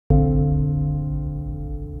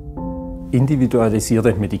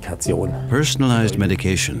Individualisierte Medikation. Personalized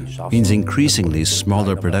medication means increasingly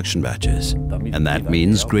smaller production batches, and that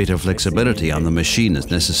means greater flexibility on the machine as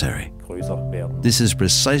necessary. This is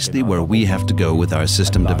precisely where we have to go with our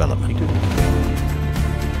system development.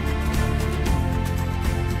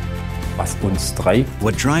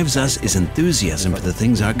 What drives us is enthusiasm for the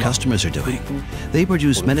things our customers are doing. They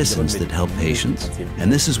produce medicines that help patients,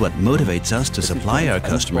 and this is what motivates us to supply our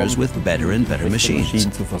customers with better and better machines,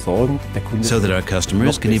 so that our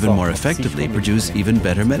customers can even more effectively produce even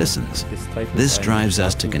better medicines. This drives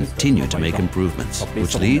us to continue to make improvements,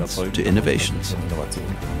 which leads to innovations.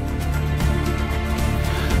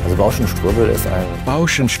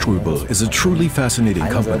 Bausch & Ströbel is a truly fascinating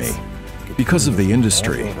company because of the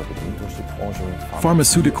industry.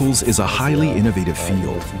 Pharmaceuticals is a highly innovative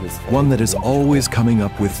field, one that is always coming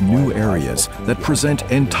up with new areas that present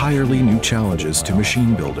entirely new challenges to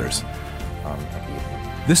machine builders.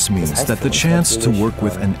 This means that the chance to work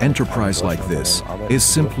with an enterprise like this is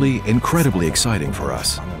simply incredibly exciting for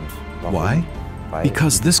us. Why?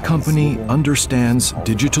 Because this company understands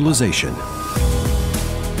digitalization.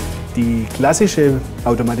 Die klassische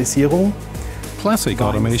Automatisierung. Classic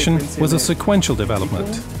automation was a sequential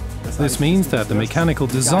development. This means that the mechanical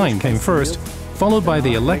design came first, followed by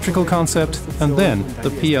the electrical concept, and then the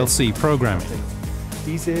PLC programming.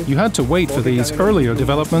 You had to wait for these earlier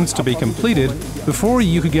developments to be completed before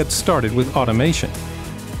you could get started with automation.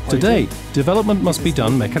 Today, development must be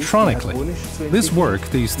done mechatronically. This work,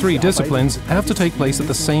 these three disciplines, have to take place at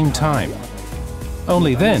the same time.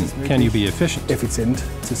 Only then can you be efficient.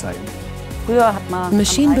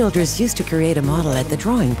 Machine builders used to create a model at the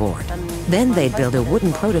drawing board. Then they'd build a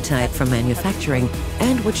wooden prototype from manufacturing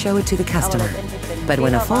and would show it to the customer. But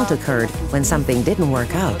when a fault occurred, when something didn't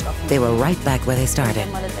work out, they were right back where they started.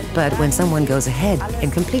 But when someone goes ahead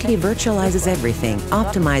and completely virtualizes everything,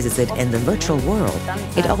 optimizes it in the virtual world,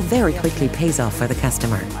 it all very quickly pays off for the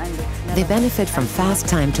customer. They benefit from fast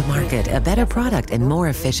time to market, a better product, and more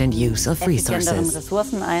efficient use of resources.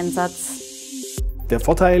 The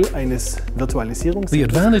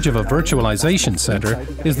advantage of a virtualization center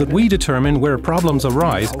is that we determine where problems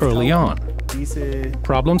arise early on.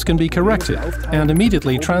 Problems can be corrected and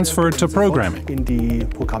immediately transferred to programming.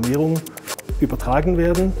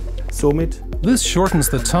 This shortens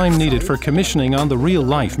the time needed for commissioning on the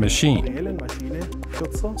real-life machine,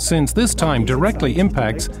 since this time directly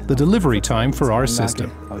impacts the delivery time for our system.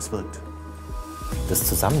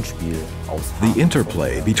 The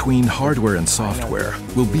interplay between hardware and software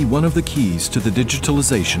will be one of the keys to the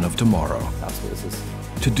digitalization of tomorrow.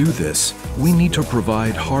 To do this, we need to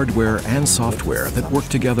provide hardware and software that work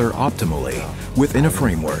together optimally within a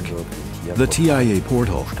framework, the TIA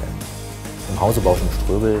portal.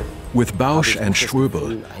 With Bausch &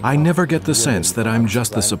 Ströbel, I never get the sense that I'm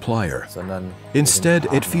just the supplier. Instead,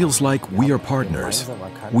 it feels like we are partners.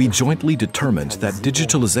 We jointly determined that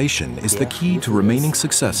digitalization is the key to remaining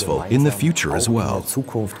successful in the future as well.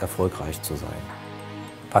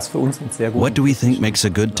 What do we think makes a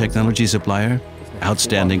good technology supplier?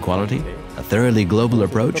 Outstanding quality, a thoroughly global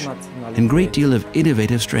approach, and a great deal of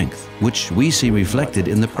innovative strength, which we see reflected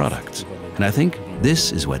in the products. And I think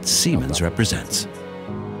this is what Siemens represents.